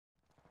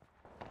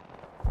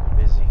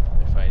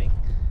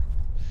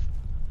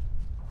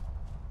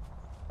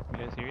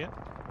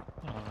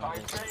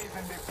shenanigans.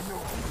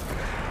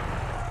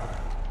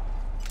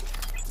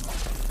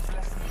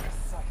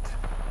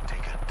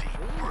 Take a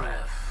deep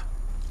breath.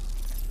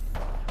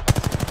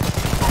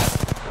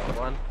 Got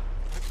one.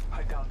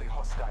 I downed the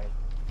hostile.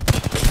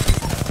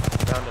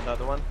 Found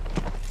another one.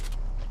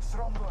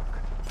 Strong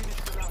work. Finish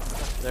the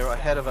last. They're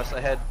ahead of us,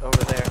 ahead,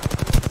 over there.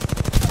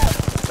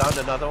 Found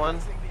another one.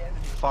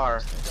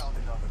 Far. Downed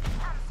another.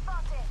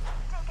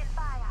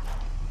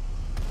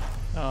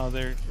 Oh,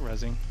 they're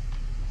rezzing.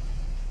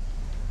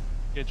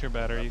 Get your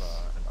batteries.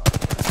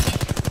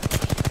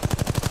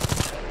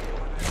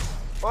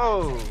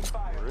 Whoa!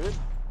 Rude.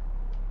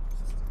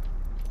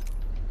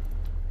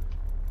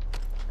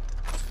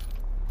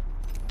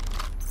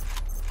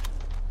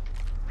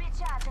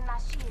 Recharging my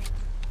shield.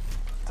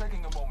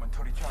 Taking a moment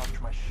to recharge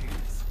my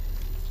shields.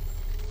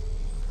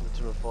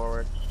 Let's move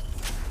forward.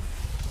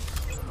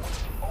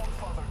 All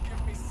Father,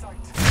 give me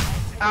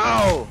sight.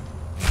 Ow!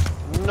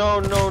 No,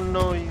 no,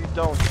 no, you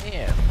don't.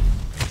 Damn.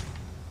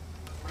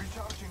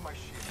 Recharging my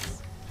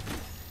shields.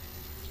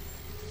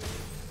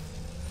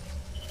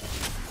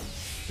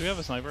 Do we have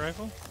a sniper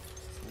rifle?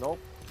 Nope.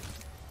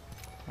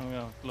 I'm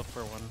gonna look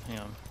for one. Hang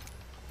on.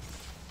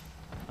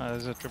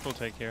 There's a triple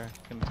take here.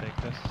 Can take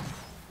this.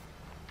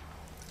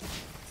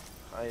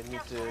 I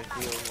need to heal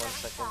 1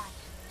 second.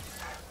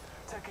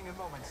 Taking a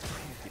moment to heal.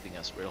 Hitting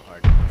us real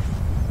hard.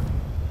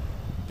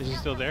 Is he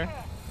still there?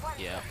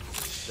 Yeah.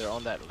 They're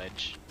on that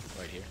ledge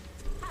right here.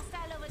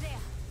 Hostile over there.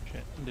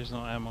 Shit. There's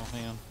no ammo.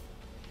 Hang on.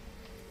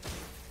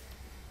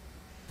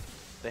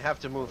 They have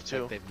to move Looks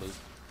too. like they've moved.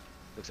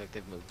 Looks like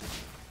they've moved.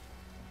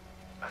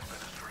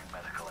 Administering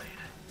medical aid.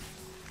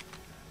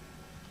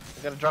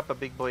 I gotta drop a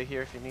big boy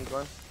here if you need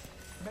one.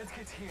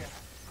 Medkit here.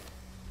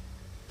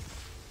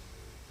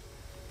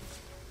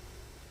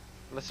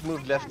 Let's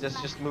move left. Let's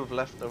just move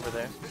left over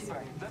there. This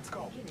way. Let's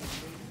go.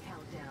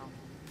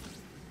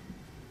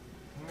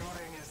 New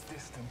ring is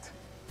distant.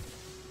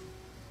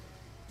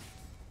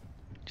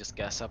 Just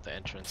gas up the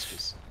entrance,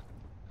 just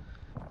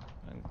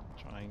I'm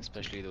trying.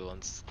 especially the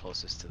ones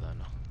closest to the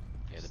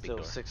yeah, the big Still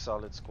door. 6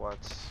 solid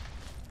squads.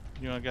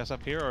 You want to gas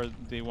up here or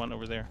the one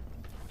over there?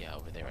 Yeah,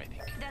 over there I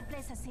think. That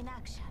place is in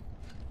action.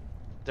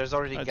 There's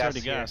already It's gas already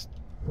here. gassed.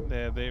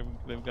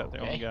 They've got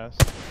their own Okay. gas.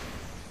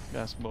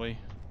 Gas boy.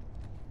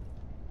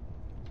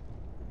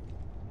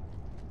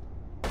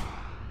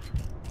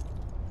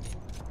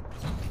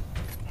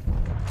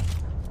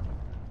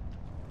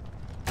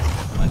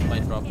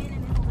 Might drop. Enemy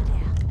over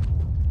there.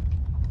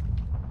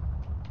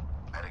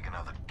 Adding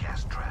another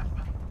gas trap.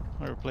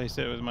 I replaced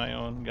it with my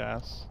own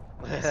gas.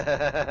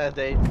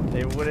 they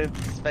wouldn't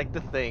suspect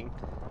a thing.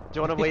 Do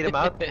you want to wait them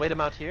out? Wait them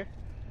out here?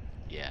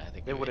 Yeah, I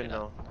think They we wouldn't made it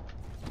know. up.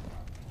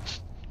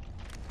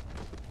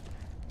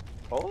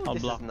 Oh, I'll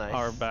this block is nice.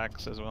 our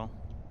backs as well.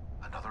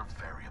 Another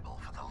variable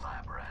for the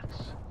lab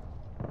rats.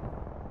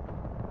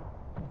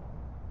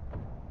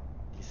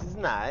 This is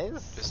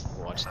nice. Just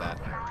watch that.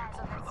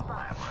 Variable for the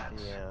lab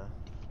rats. Yeah.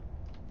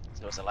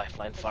 There was a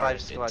lifeline 5 fired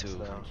squads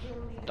into now.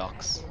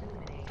 docks.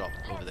 Dropped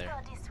over Let's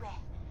there. go this way.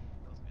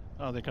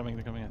 Oh, they're coming,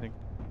 I think.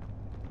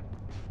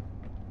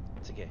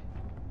 It's okay.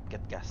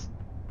 Get gas.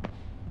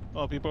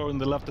 Oh, people are on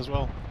the left as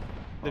well.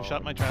 They've Oh,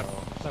 shot my trap. no.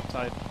 Left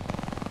side.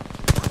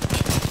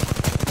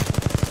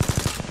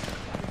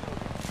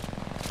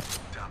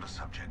 Down to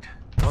subject.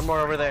 One more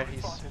over there.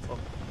 He's. Oh,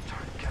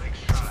 Target getting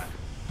shot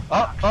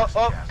at.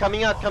 oh!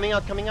 Coming out! Coming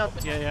out! Coming out!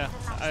 Yeah,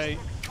 yeah.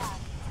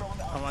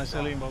 I'm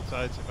isolating both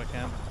sides if I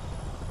can.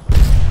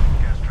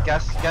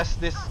 Gas trap. Gas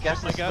this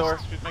My door.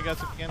 gas. Shoot my gas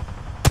if you can.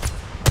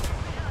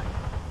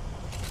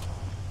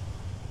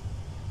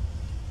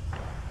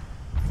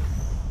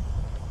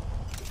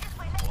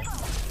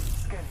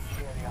 Scanning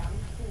the area.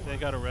 They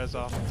got a res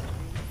off.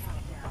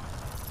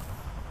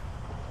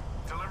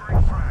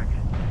 Delivering frag.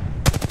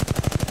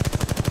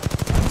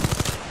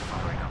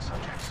 Firing on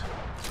subjects.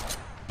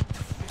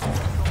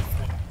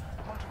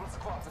 Multiple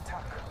squads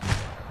attack.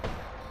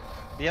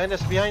 Behind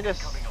us! Behind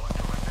us! Coming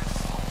electroweapons.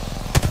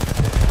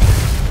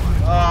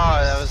 Oh,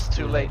 that was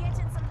too late. Getting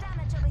some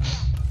damage over here.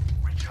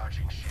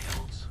 Recharging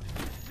shields.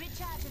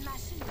 Recharging my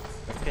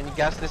shields. Can you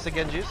gas this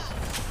again, Juice?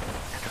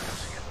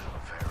 Introducing a new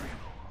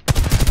variable.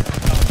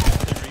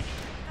 They reach.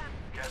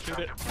 Gas Shoot trap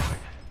it. deployed.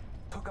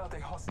 Took out a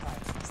hostile.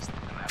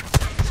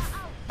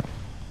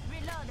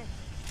 Reloaded.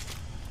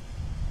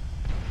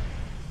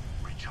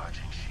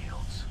 Recharging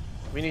shields.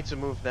 We need to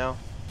move now.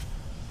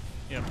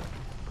 Yep.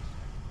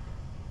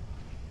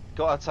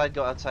 Go outside.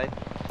 Go outside.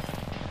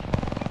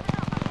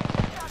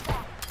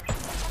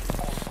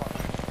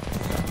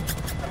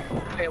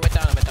 Okay, I went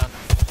down, I went down.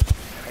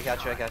 I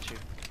got you. I got you.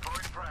 Throwing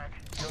frag.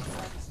 Your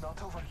fight is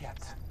not over yet.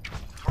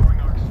 Throwing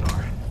arc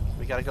star.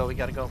 We gotta go. We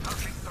gotta go.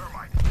 Touching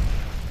thermite.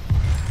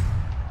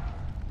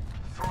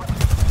 Throwing.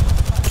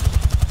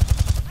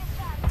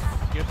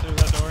 Get through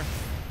that door.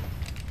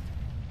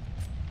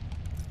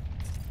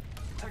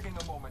 Taking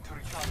a moment to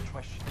recharge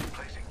my shield.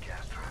 Placing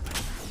gas trap.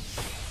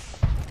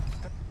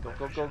 Go.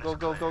 Go. Go. Go.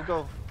 Go. Go.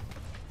 Go.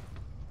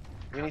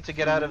 We need to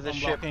get out of the I'm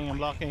ship. blocking, I'm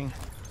blocking.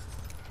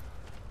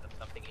 There's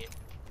something here.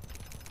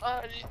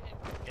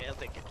 Okay, I'll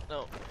take it.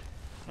 No.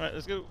 Alright,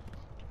 let's go.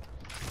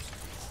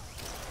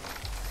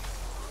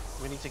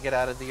 We need to get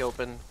out of the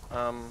open.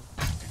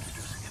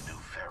 Introducing a new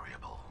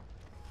variable.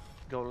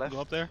 Go left.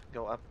 Go up there.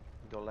 Go up.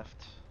 Go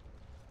left.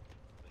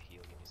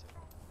 Heal, give me some.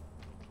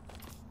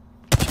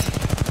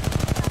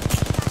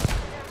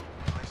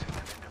 Placing an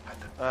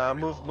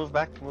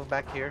independent Move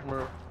back here.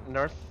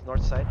 North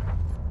side.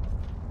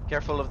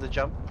 Careful of the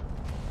jump.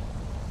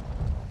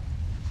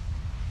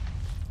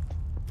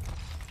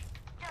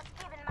 Just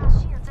giving my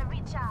shields a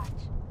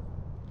recharge.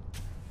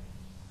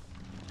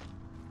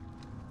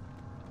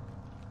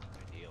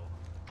 Ideal.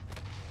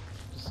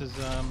 This is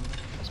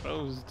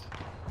exposed.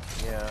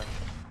 Yeah.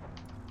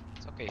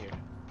 It's okay here.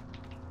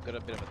 Got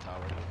a bit of a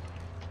tower here.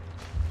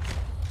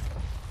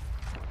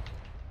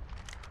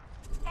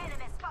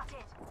 Enemy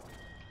spotted.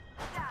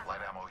 Down. light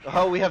ammo here.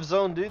 Oh, we have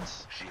zone,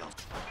 dudes. Shield. Listen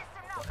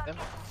up, I'm Them?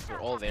 getting They're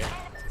shot all at. there.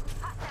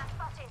 Hostile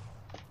spotted.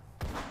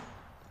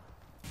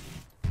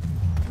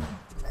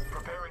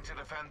 Preparing to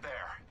defend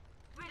there.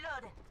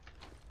 Reloading.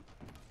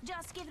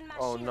 Just giving my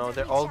Oh shields no, a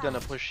they're all gonna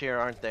recharge. push here,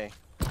 aren't they?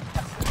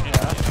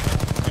 Yeah.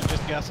 You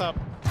just gas up.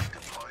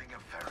 Deploying a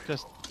variable.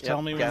 Just Yep,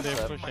 tell me when gas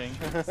they're up. pushing.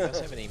 Do you guys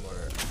have any more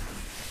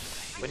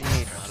What do you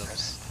need? out of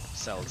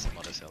cells, some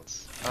other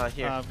cells?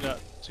 Here. I've got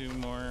 2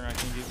 more I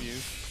can give you.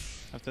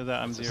 After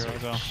that, I'm What's a 0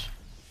 as well. syringe?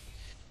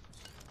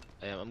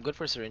 I'm good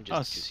for syringes.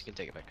 Us. Juice, you can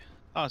take it back.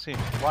 Oh, see.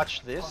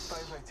 Watch this.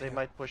 They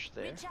might push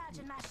there.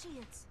 Recharging my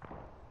shields.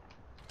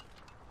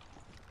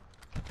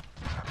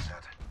 Trap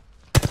set.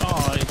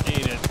 Oh, I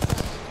ate it.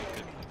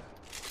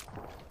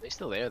 They're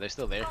still there. They're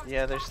still there.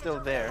 Yeah, they're still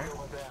there.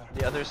 Over there.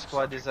 The other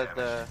squad is at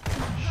the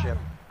ship.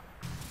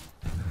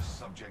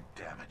 Subject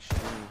damage.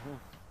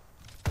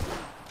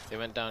 They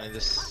went down in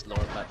this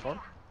lower platform.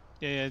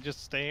 Yeah,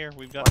 just stay here.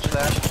 We've got Watch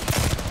that.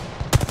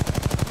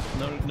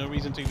 no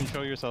reason to even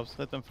show yourselves.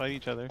 Let them fight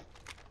each other.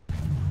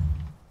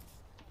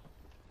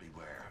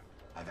 Beware.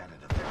 I've added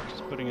a variable.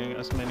 Just putting in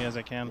as many as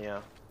I can.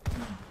 Yeah.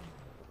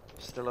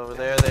 Still over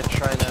there. They're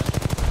trying to.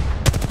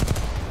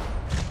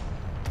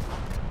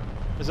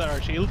 Is that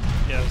our shield?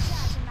 Yes.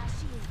 Recharging my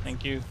shields.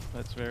 Thank you.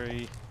 That's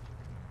very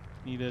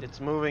needed. It's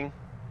moving.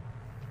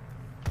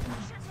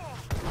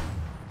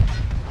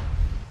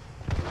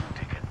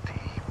 Take a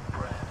deep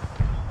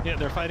breath. Yeah,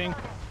 they're fighting.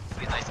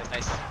 Nice, nice,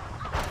 nice.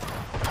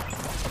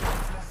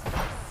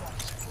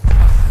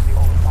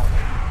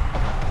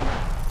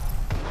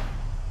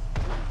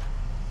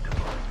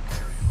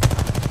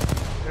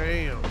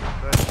 Damn.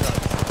 Good shot.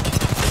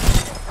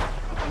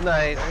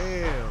 Nice.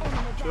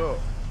 Damn. Sure.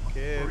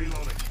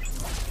 Reloading.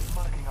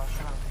 Marking our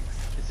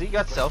surroundings. Has he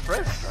got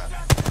self-res?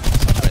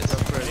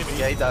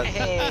 Yeah, he does.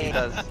 He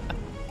does.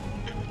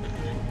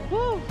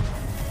 Woo!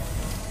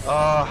 Oh,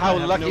 I how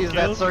have lucky no is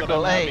that kills, but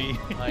circle, I'm eh?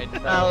 happy. I know,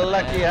 How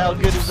lucky, man. how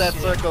good is that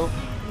Shit. circle?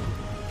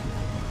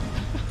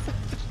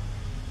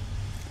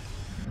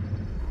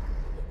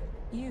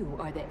 You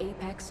are the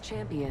Apex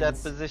champions. That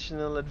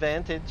positional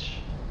advantage.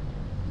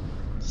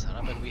 Son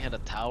of it, we had a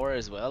tower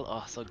as well.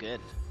 Oh, so good.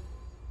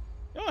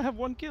 Oh, I have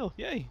 1 kill.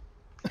 Yay.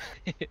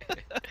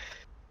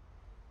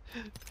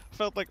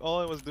 Felt like all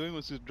I was doing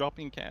was just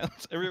dropping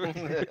cans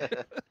everywhere.